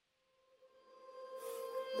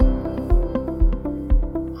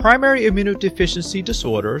Primary immunodeficiency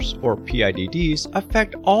disorders, or PIDDs,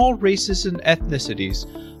 affect all races and ethnicities,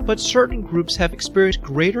 but certain groups have experienced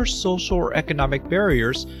greater social or economic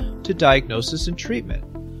barriers to diagnosis and treatment.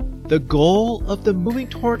 The goal of the Moving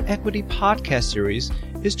Toward Equity podcast series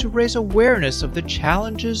is to raise awareness of the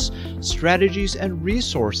challenges, strategies, and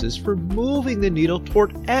resources for moving the needle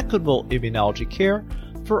toward equitable immunology care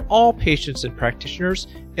for all patients and practitioners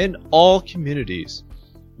in all communities.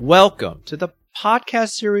 Welcome to the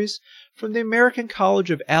podcast series from the American College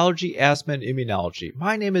of Allergy, Asthma, and Immunology.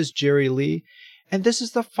 My name is Jerry Lee, and this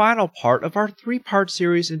is the final part of our three-part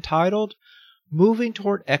series entitled Moving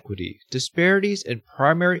Toward Equity, Disparities in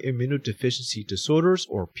Primary Immunodeficiency Disorders,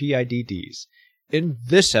 or PIDDs. In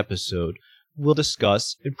this episode, we'll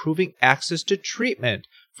discuss improving access to treatment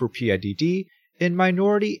for PIDD in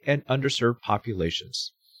minority and underserved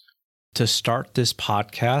populations. To start this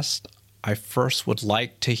podcast, I first would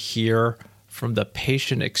like to hear from the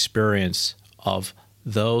patient experience of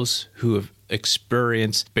those who have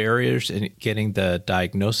experienced barriers in getting the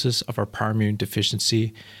diagnosis of our primary immune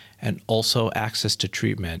deficiency and also access to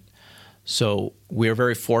treatment. So we are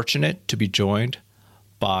very fortunate to be joined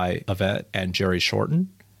by Yvette and Jerry Shorten.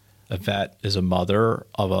 Yvette is a mother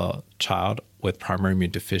of a child with primary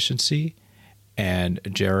immune deficiency, and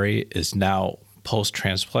Jerry is now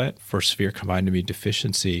post-transplant for severe combined immune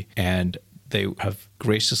deficiency, and they have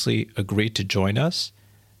graciously agreed to join us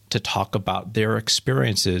to talk about their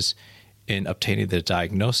experiences in obtaining the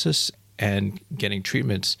diagnosis and getting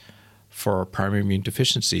treatments for primary immune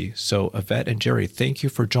deficiency. So Yvette and Jerry, thank you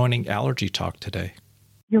for joining Allergy Talk today.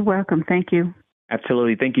 You're welcome. Thank you.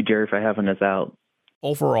 Absolutely. Thank you, Jerry, for having us out.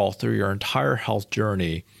 Overall, through your entire health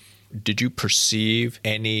journey, did you perceive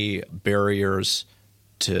any barriers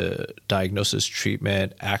to diagnosis,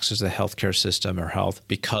 treatment, access to the healthcare system or health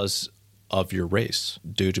because of your race,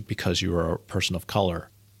 because you were a person of color?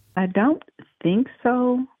 I don't think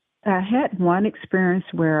so. I had one experience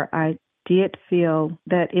where I did feel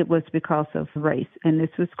that it was because of race, and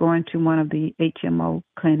this was going to one of the HMO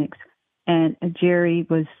clinics, and Jerry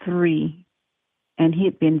was 3, and he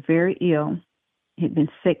had been very ill. He'd been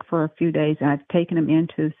sick for a few days, and I'd taken him in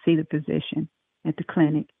to see the physician at the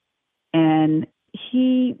clinic, and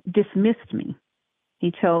he dismissed me.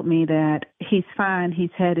 He told me that he's fine, he's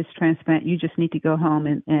had his transplant, you just need to go home,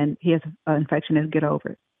 and he has an infection, he'll get over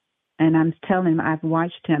it. And I'm telling him, I've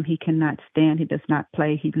watched him, he cannot stand, he does not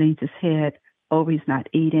play, he leans his head over, he's not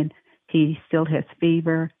eating, he still has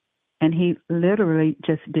fever, and he literally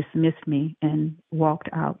just dismissed me and walked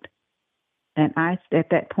out. And at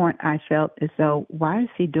that point, I felt as though, why is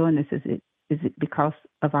he doing this? Is it because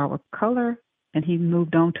of our color? And he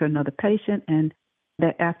moved on to another patient, and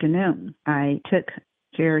that afternoon, I took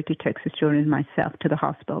Jerry to take his children and myself to the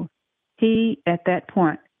hospital. He, at that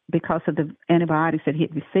point, because of the antibiotics that he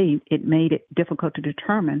had received, it made it difficult to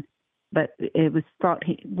determine, but it was thought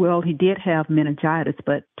he did have meningitis,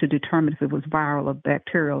 but to determine if it was viral or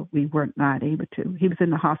bacterial, we were not able to. He was in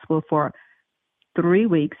the hospital for 3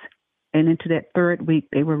 weeks, and into that 3rd week,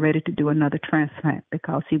 they were ready to do another transplant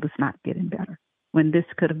because he was not getting better, when this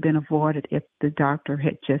could have been avoided if the doctor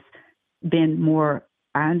had just been more,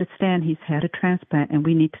 I understand he's had a transplant and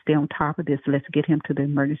we need to stay on top of this. Let's get him to the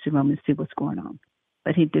emergency room and see what's going on.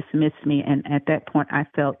 But he dismissed me, and at that point, I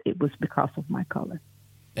felt it was because of my color.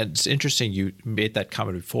 And it's interesting you made that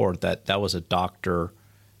comment before, that was a doctor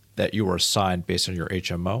that you were assigned based on your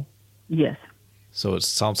HMO? Yes. So it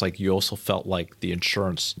sounds like you also felt like the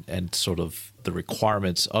insurance and sort of the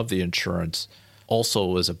requirements of the insurance also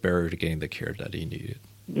was a barrier to getting the care that he needed.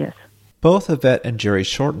 Yes. Both Yvette and Jerry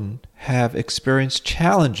Shorten have experienced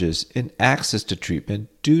challenges in access to treatment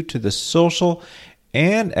due to the social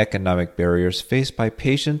and economic barriers faced by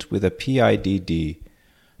patients with a PIDD.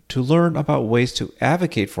 To learn about ways to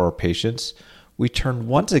advocate for our patients, we turn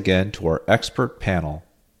once again to our expert panel.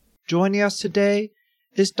 Joining us today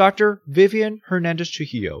is Dr. Vivian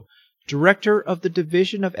Hernandez-Trujillo, Director of the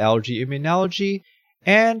Division of Allergy Immunology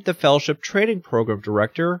and the Fellowship Training Program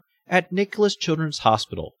Director at Nicholas Children's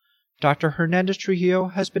Hospital. Dr. Hernandez-Trujillo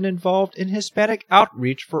has been involved in Hispanic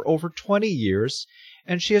outreach for over 20 years,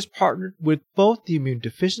 and she has partnered with both the Immune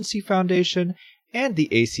Deficiency Foundation and the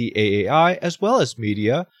ACAAI, as well as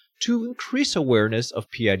media, to increase awareness of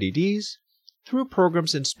PIDDs through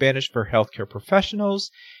programs in Spanish for healthcare professionals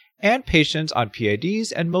and patients on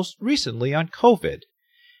PIDs, and most recently on COVID.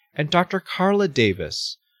 And Dr. Carla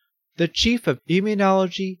Davis, the Chief of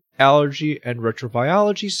Immunology, Allergy, and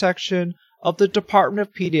Retrovirology Section of the Department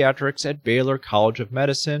of Pediatrics at Baylor College of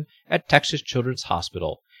Medicine at Texas Children's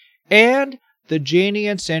Hospital, and the Janie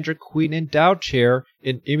and Sandra Queen Endowed Chair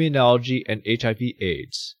in Immunology and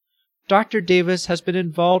HIV/AIDS. Dr. Davis has been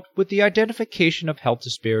involved with the identification of health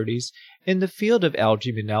disparities in the field of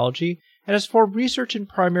allergy immunology and has formed research in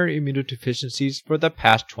primary immunodeficiencies for the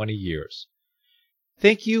past 20 years.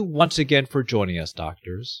 Thank you once again for joining us,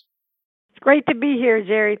 doctors. It's great to be here,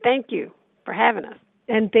 Jerry. Thank you for having us.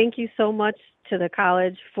 And thank you so much to the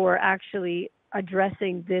college for actually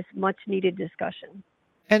addressing this much-needed discussion.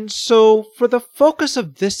 And so, for the focus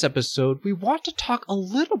of this episode, we want to talk a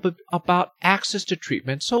little bit about access to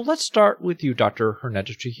treatment. So let's start with you, Dr.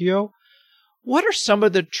 Hernandez-Trujillo. What are some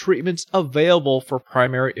of the treatments available for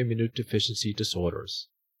primary immunodeficiency disorders?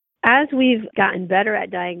 As we've gotten better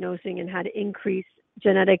at diagnosing and had increased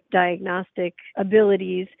genetic diagnostic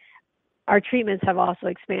abilities, our treatments have also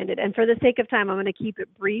expanded. And for the sake of time, I'm going to keep it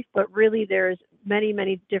brief, but really there's many,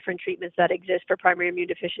 many different treatments that exist for primary immune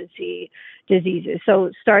deficiency diseases.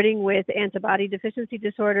 So starting with antibody deficiency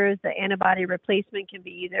disorders, the antibody replacement can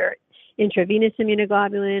be either intravenous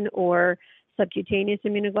immunoglobulin or subcutaneous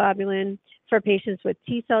immunoglobulin. For patients with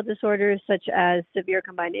T-cell disorders, such as severe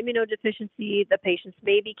combined immunodeficiency, the patients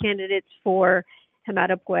may be candidates for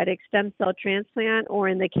hematopoietic stem cell transplant, or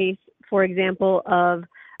in the case, for example, of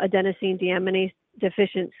adenosine deaminase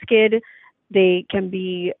deficient SCID, they can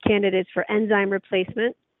be candidates for enzyme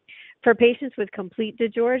replacement. For patients with complete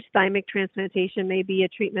DiGeorge, thymic transplantation may be a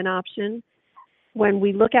treatment option. When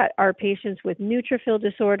we look at our patients with neutrophil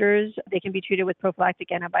disorders, they can be treated with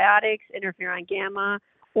prophylactic antibiotics, interferon gamma,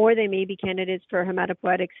 or they may be candidates for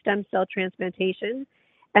hematopoietic stem cell transplantation.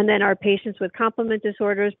 And then our patients with complement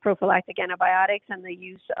disorders, prophylactic antibiotics, and the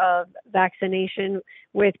use of vaccination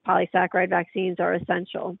with polysaccharide vaccines are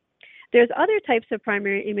essential. There's other types of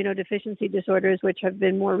primary immunodeficiency disorders which have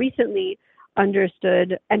been more recently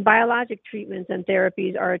understood, and biologic treatments and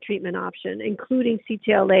therapies are a treatment option, including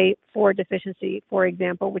CTLA-4 deficiency, for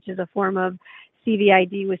example, which is a form of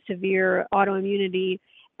CVID with severe autoimmunity,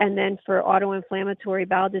 and then for autoinflammatory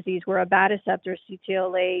bowel disease where abatacept or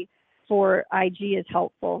CTLA-4 IG is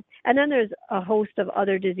helpful. And then there's a host of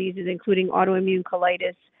other diseases, including autoimmune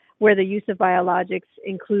colitis, where the use of biologics,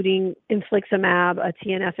 including infliximab, a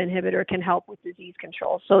TNF inhibitor, can help with disease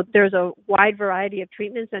control. So there's a wide variety of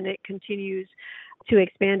treatments, and it continues to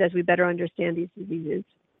expand as we better understand these diseases.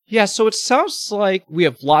 Yeah, so it sounds like we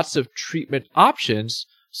have lots of treatment options,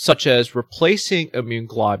 such as replacing immune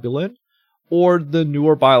globulin or the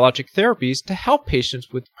newer biologic therapies to help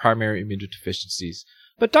patients with primary immunodeficiencies.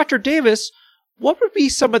 But Dr. Davis, what would be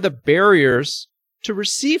some of the barriers to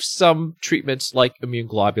receive some treatments like immune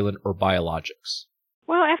globulin or biologics?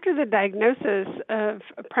 Well, after the diagnosis of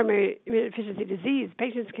primary immunodeficiency disease,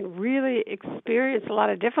 patients can really experience a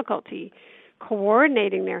lot of difficulty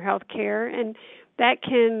coordinating their health care, and that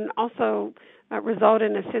can also result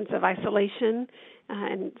in a sense of isolation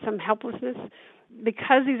and some helplessness.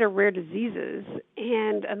 Because these are rare diseases,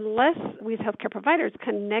 and unless we as healthcare providers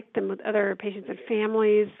connect them with other patients and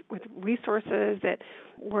families, with resources that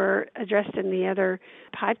were addressed in the other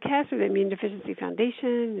podcasts with the Immune Deficiency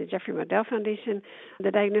Foundation, the Jeffrey Modell Foundation,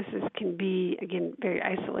 the diagnosis can be, again, very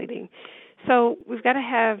isolating. So we've got to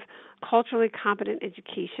have culturally competent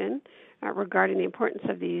education regarding the importance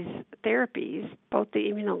of these therapies, both the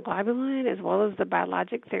immunoglobulin as well as the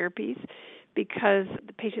biologic therapies, because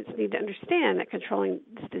the patients need to understand that controlling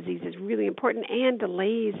this disease is really important, and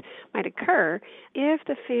delays might occur if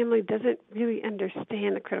the family doesn't really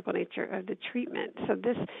understand the critical nature of the treatment. So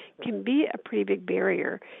this can be a pretty big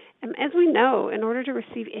barrier. And as we know, in order to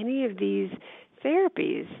receive any of these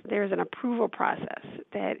therapies, there's an approval process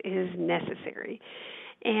that is necessary.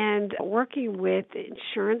 And working with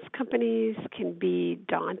insurance companies can be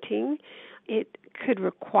daunting. It could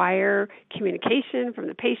require communication from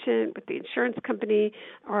the patient with the insurance company,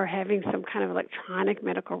 or having some kind of electronic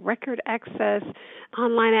medical record access,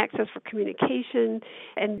 online access for communication,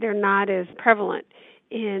 and they're not as prevalent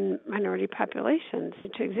in minority populations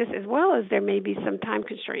to exist, as well as there may be some time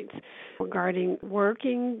constraints regarding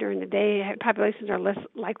working during the day. Populations are less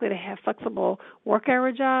likely to have flexible work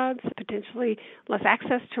hour jobs, potentially less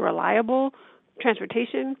access to reliable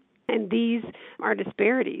transportation. And these are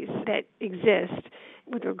disparities that exist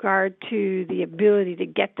with regard to the ability to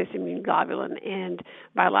get this immune globulin and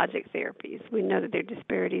biologic therapies. We know that there are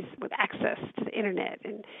disparities with access to the internet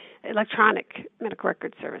and electronic medical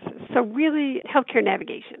record services. So really, healthcare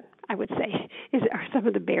navigation, I would say, are some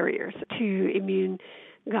of the barriers to immune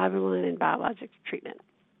globulin and biologic treatment.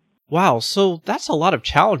 Wow, so that's a lot of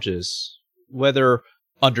challenges, whether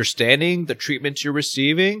understanding the treatments you're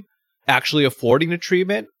receiving, actually affording the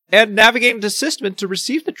treatment, and navigating the system to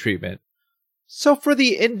receive the treatment. So for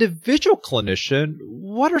the individual clinician,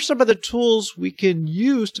 what are some of the tools we can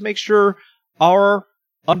use to make sure our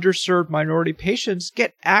underserved minority patients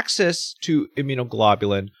get access to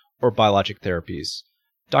immunoglobulin or biologic therapies?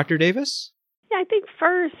 Dr. Davis? Yeah, I think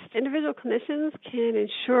first, individual clinicians can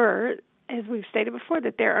ensure, as we've stated before,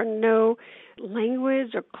 that there are no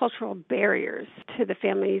language or cultural barriers to the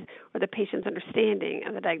families or the patient's understanding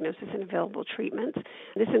of the diagnosis and available treatments.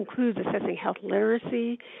 This includes assessing health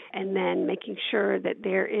literacy and then making sure that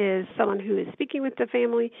there is someone who is speaking with the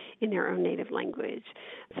family in their own native language.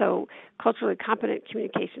 So culturally competent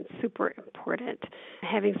communication is super important.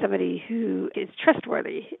 Having somebody who is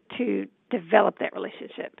trustworthy to develop that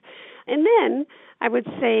relationship. And then I would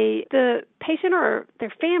say the patient or their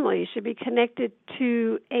family should be connected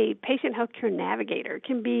to a patient healthcare navigator. It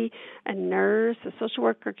can be a nurse, a social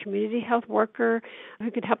worker, community health worker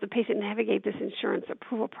who can help the patient navigate this insurance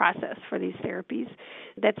approval process for these therapies.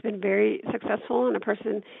 That's been very successful, and a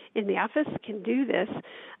person in the office can do this.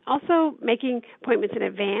 Also, making appointments in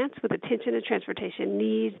advance with attention to transportation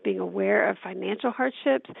needs, being aware of financial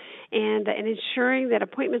hardships, and ensuring that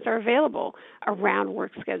appointments are available around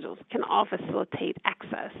work schedules can all facilitate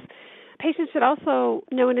access. Patients should also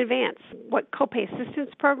know in advance what copay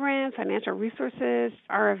assistance programs, financial resources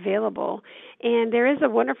are available. And there is a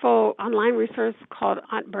wonderful online resource called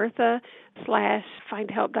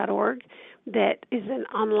auntbertha.findhelp.org that is an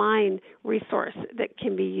online resource that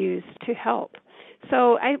can be used to help.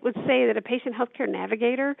 So I would say that a patient healthcare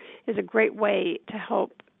navigator is a great way to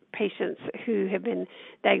help patients who have been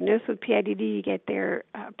diagnosed with PIDD get their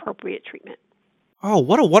appropriate treatment. Oh,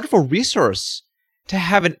 what a wonderful resource to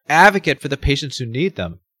have an advocate for the patients who need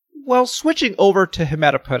them. Well, switching over to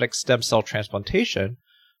hematopoietic stem cell transplantation,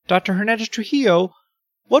 Dr. Hernandez-Trujillo,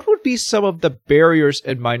 what would be some of the barriers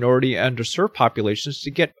in minority and underserved populations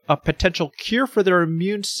to get a potential cure for their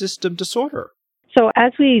immune system disorder? So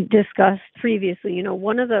as we discussed previously,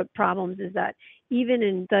 one of the problems is that even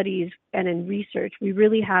in studies and in research, we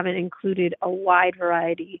really haven't included a wide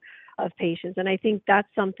variety of patients. And I think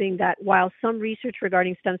that's something that while some research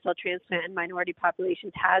regarding stem cell transplant in minority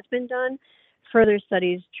populations has been done, further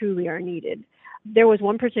studies truly are needed. There was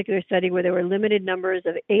one particular study where there were limited numbers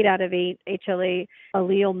of 8 out of 8 HLA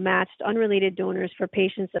allele matched unrelated donors for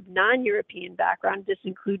patients of non-European background. This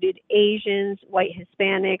included Asians, white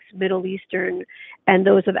Hispanics, Middle Eastern, and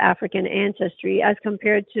those of African ancestry, as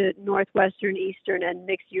compared to Northwestern, Eastern, and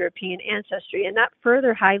mixed European ancestry. And that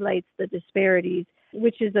further highlights the disparities,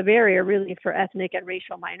 which is a barrier really for ethnic and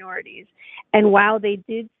racial minorities. And while they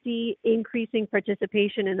did see increasing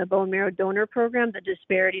participation in the bone marrow donor program, the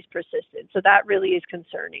disparities persisted. So that really is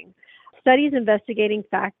concerning. Studies investigating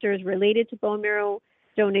factors related to bone marrow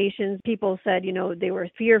donations, people said, they were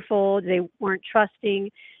fearful, they weren't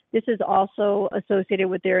trusting. This is also associated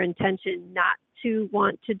with their intention not to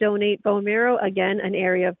want to donate bone marrow, again, an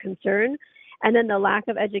area of concern. And then the lack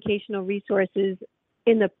of educational resources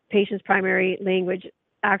in the patient's primary language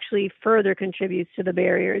actually further contributes to the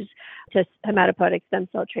barriers to hematopoietic stem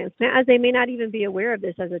cell transplant, as they may not even be aware of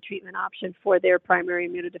this as a treatment option for their primary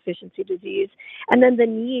immunodeficiency disease. And then the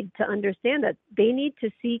need to understand that they need to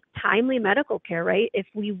seek timely medical care, right? If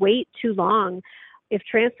we wait too long, if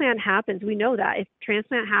transplant happens, we know that if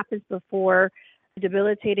transplant happens before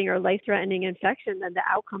debilitating or life-threatening infection, then the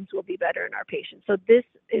outcomes will be better in our patients. So this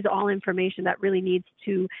is all information that really needs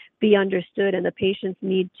to be understood, and the patients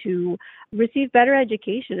need to receive better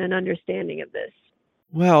education and understanding of this.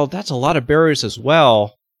 Well, that's a lot of barriers as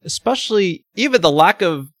well, especially even the lack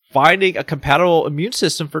of finding a compatible immune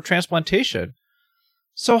system for transplantation.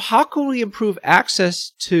 So how can we improve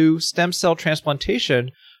access to stem cell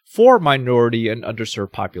transplantation for minority and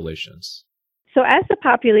underserved populations? So as the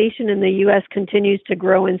population in the U.S. continues to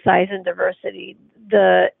grow in size and diversity,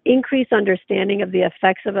 the increased understanding of the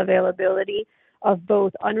effects of availability of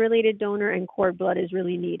both unrelated donor and cord blood is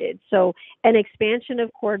really needed. So an expansion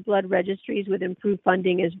of cord blood registries with improved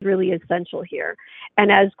funding is really essential here.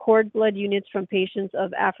 And as cord blood units from patients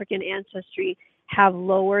of African ancestry have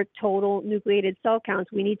lower total nucleated cell counts,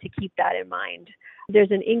 we need to keep that in mind.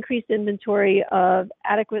 There's an increased inventory of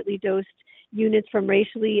adequately dosed units from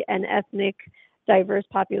racially and ethnic diverse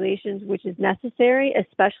populations, which is necessary,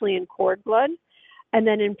 especially in cord blood. And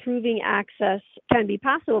then improving access can be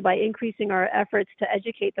possible by increasing our efforts to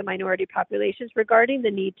educate the minority populations regarding the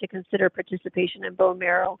need to consider participation in bone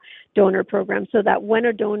marrow donor programs, so that when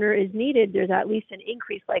a donor is needed, there's at least an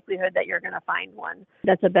increased likelihood that you're going to find one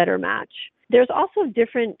that's a better match. There's also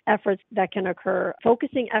different efforts that can occur,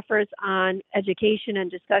 focusing efforts on education and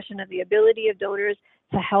discussion of the ability of donors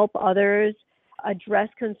to help others, address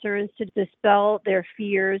concerns to dispel their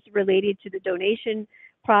fears related to the donation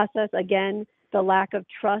process. Again, the lack of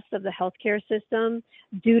trust of the healthcare system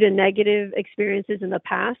due to negative experiences in the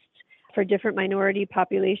past. For different minority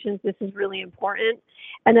populations, this is really important.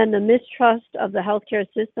 And then the mistrust of the healthcare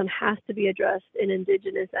system has to be addressed in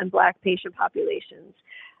Indigenous and Black patient populations.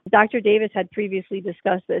 Dr. Davis had previously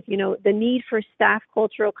discussed this, the need for staff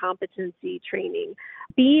cultural competency training,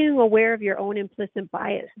 being aware of your own implicit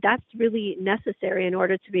bias. That's really necessary in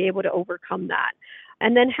order to be able to overcome that.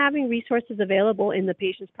 And then having resources available in the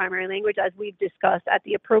patient's primary language, as we've discussed, at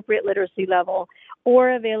the appropriate literacy level,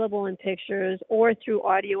 or available in pictures or through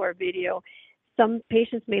audio or video. Some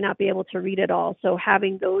patients may not be able to read at all, so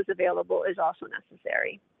having those available is also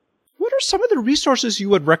necessary. What are some of the resources you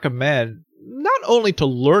would recommend, not only to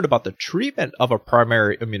learn about the treatment of a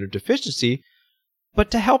primary immunodeficiency, but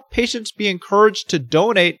to help patients be encouraged to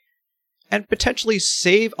donate and potentially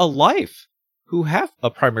save a life who have a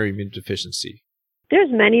primary immunodeficiency? There's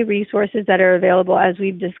many resources that are available, as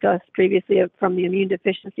we've discussed previously, from the Immune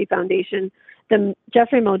Deficiency Foundation. The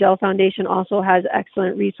Jeffrey Modell Foundation also has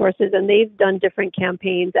excellent resources, and they've done different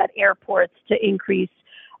campaigns at airports to increase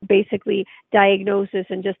basically diagnosis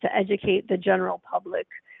and just to educate the general public.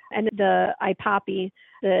 And the IPOPI,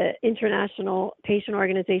 the International Patient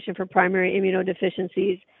Organization for Primary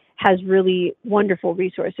Immunodeficiencies, has really wonderful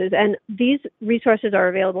resources. And these resources are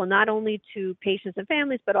available not only to patients and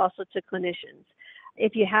families, but also to clinicians.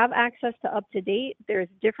 If you have access to UpToDate, there's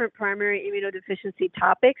different primary immunodeficiency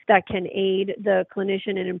topics that can aid the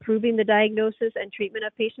clinician in improving the diagnosis and treatment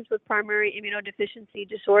of patients with primary immunodeficiency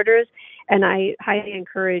disorders. And I highly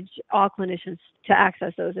encourage all clinicians to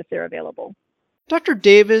access those if they're available. Dr.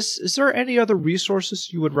 Davis, is there any other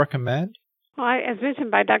resources you would recommend? Well, as mentioned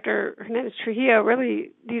by Dr. Hernandez Trujillo,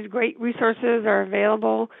 really these great resources are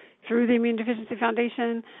available through the Immune Deficiency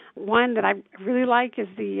Foundation. One that I really like is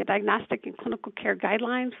the Diagnostic and Clinical Care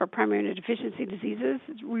Guidelines for Primary Immunodeficiency Diseases.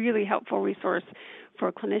 It's a really helpful resource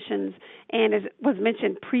for clinicians. And as was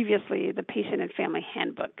mentioned previously, the Patient and Family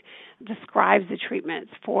Handbook describes the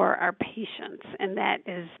treatments for our patients, and that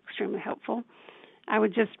is extremely helpful. I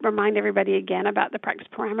would just remind everybody again about the practice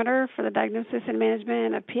parameter for the diagnosis and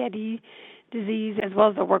management of PIDD disease, as well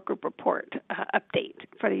as the workgroup report update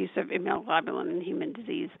for the use of immunoglobulin in human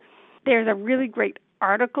disease. There's a really great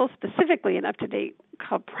article specifically in UpToDate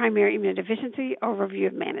called Primary Immunodeficiency Overview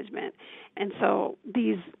of Management. And so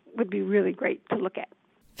these would be really great to look at.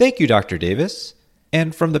 Thank you, Dr. Davis.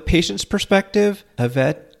 And from the patient's perspective,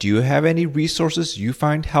 Yvette, do you have any resources you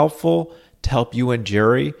find helpful to help you and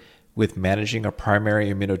Jerry with managing a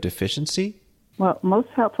primary immunodeficiency? Well, most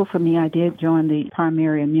helpful for me, I did join the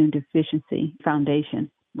Primary Immune Deficiency Foundation,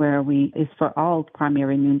 where it's for all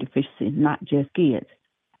primary immune deficiency, not just SCIDs.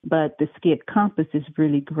 But the SCID Compass is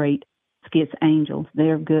really great. SCID's Angels,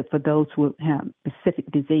 they're good for those who have specific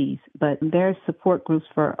disease. But there's support groups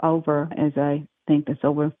for there's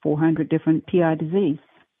over 400 different PI disease.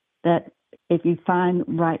 That if you find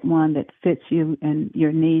right one that fits you and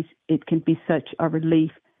your needs, it can be such a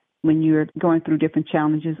relief when you're going through different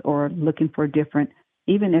challenges or looking for different,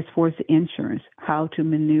 even as far as the insurance, how to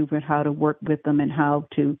maneuver, how to work with them, and how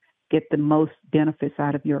to get the most benefits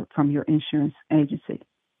out of from your insurance agency.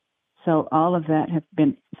 So all of that has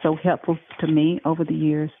been so helpful to me over the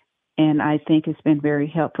years, and I think it's been very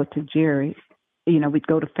helpful to Jerry. We'd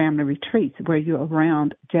go to family retreats where you're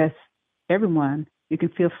around just everyone. You can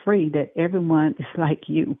feel free that everyone is like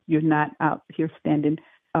you. You're not out here standing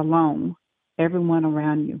alone. Everyone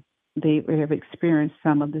around you, they have experienced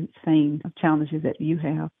some of the same challenges that you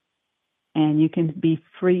have. And you can be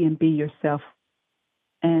free and be yourself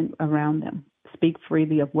and around them. Speak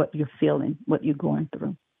freely of what you're feeling, what you're going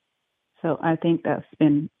through. So I think that's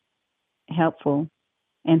been helpful.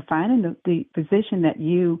 And finding the physician that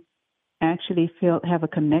you actually have a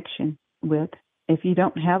connection with. If you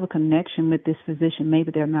don't have a connection with this physician,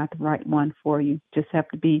 maybe they're not the right one for you. Just have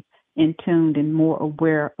to be in tune and more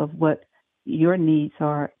aware of what your needs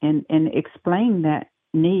are and explain that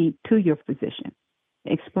need to your physician.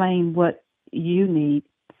 Explain what you need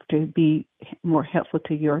to be more helpful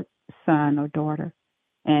to your son or daughter.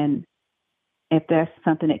 And if that's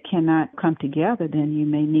something that cannot come together, then you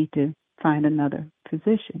may need to find another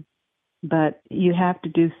physician. But you have to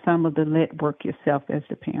do some of the lead work yourself as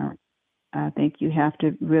the parent. I think you have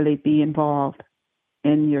to really be involved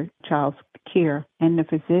in your child's care. And the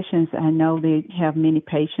physicians, I know they have many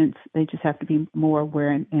patients. They just have to be more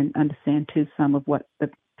aware and understand, too, some of what the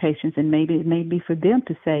patients, and maybe it may be for them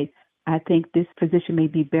to say, I think this physician may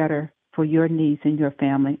be better for your needs and your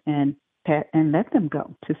family, and let them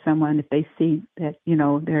go to someone if they see that,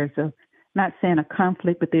 there's not saying a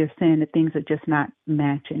conflict, but they're saying that things are just not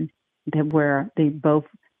matching, that where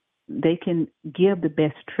they can give the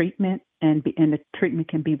best treatment and the treatment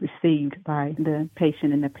can be received by the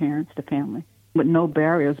patient and the parents, the family. with no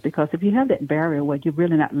barriers, because if you have that barrier where you're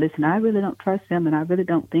really not listening, I really don't trust them and I really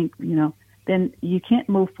don't think, then you can't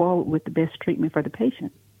move forward with the best treatment for the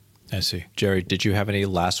patient. I see. Jerry, did you have any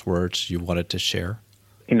last words you wanted to share?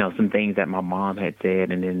 Some things that my mom had said,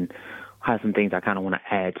 and then have some things I kind of want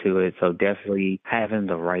to add to it. So definitely having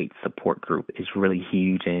the right support group is really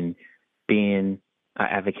huge, and being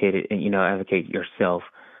advocate yourself.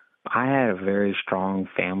 I had a very strong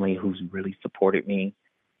family who's really supported me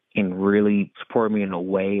and really supported me in a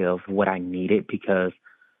way of what I needed, because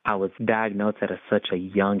I was diagnosed at such a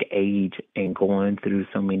young age and going through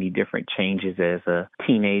so many different changes as a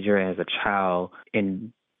teenager, as a child,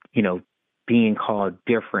 and, being called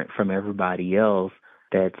different from everybody else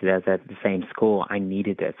that's at the same school. I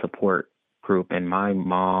needed that support group, and my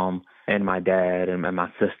mom and my dad and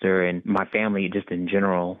my sister and my family just in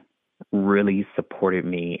general really supported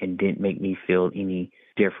me and didn't make me feel any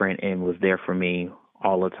different and was there for me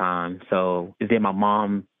all the time. So then my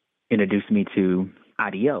mom introduced me to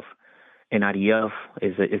IDF, and IDF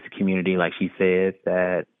is a community, like she said,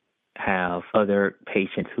 that have other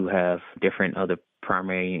patients who have different other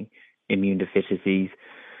primary immune deficiencies.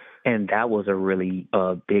 And that was a really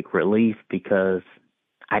big relief, because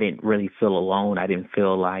I didn't really feel alone. I didn't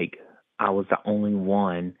feel like I was the only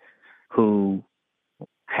one who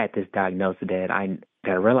had this diagnosis, that I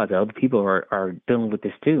realized that other people are dealing with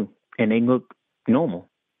this too, and they look normal,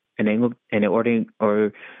 and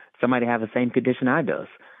or somebody have the same condition I does.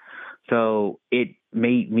 So it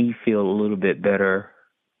made me feel a little bit better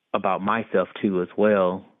about myself too as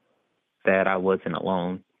well, that I wasn't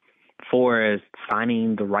alone. For as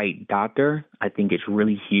finding the right doctor, I think it's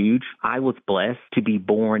really huge. I was blessed to be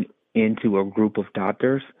born into a group of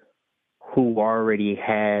doctors who already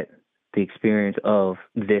had the experience of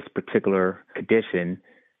this particular condition.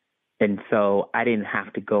 And so I didn't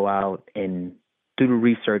have to go out and do the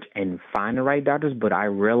research and find the right doctors, but I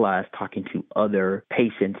realized, talking to other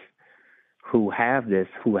patients who have the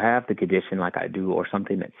condition like I do, or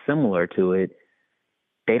something that's similar to it,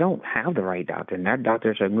 they don't have the right doctor, and their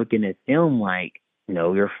doctors are looking at them like,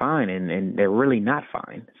 no, you're fine, and they're really not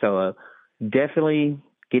fine. So definitely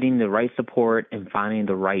getting the right support and finding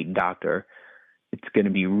the right doctor, it's going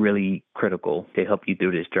to be really critical to help you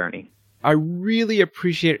through this journey. I really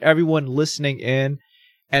appreciate everyone listening in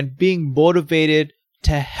and being motivated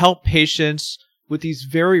to help patients with these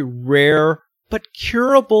very rare but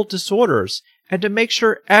curable disorders, and to make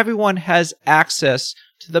sure everyone has access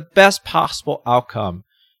to the best possible outcome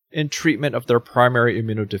in treatment of their primary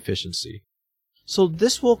immunodeficiency. So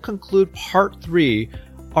this will conclude part 3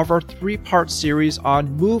 of our 3-part series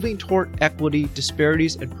on moving toward equity,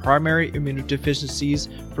 disparities, and primary immunodeficiencies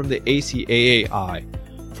from the ACAAI.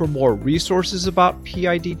 For more resources about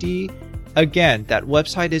PIDD, again, that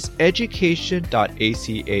website is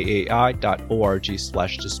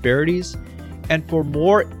education.acaai.org/disparities. And for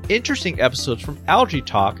more interesting episodes from Allergy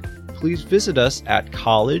Talk, please visit us at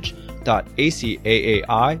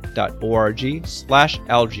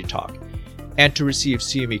college.acaai.org/allergytalk. And to receive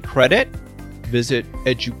CME credit, visit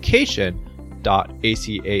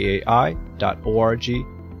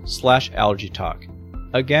education.acaai.org/allergytalk.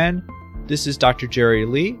 Again, this is Dr. Jerry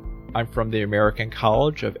Lee. I'm from the American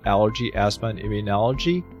College of Allergy, Asthma, and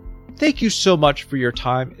Immunology. Thank you so much for your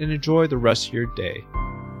time, and enjoy the rest of your day.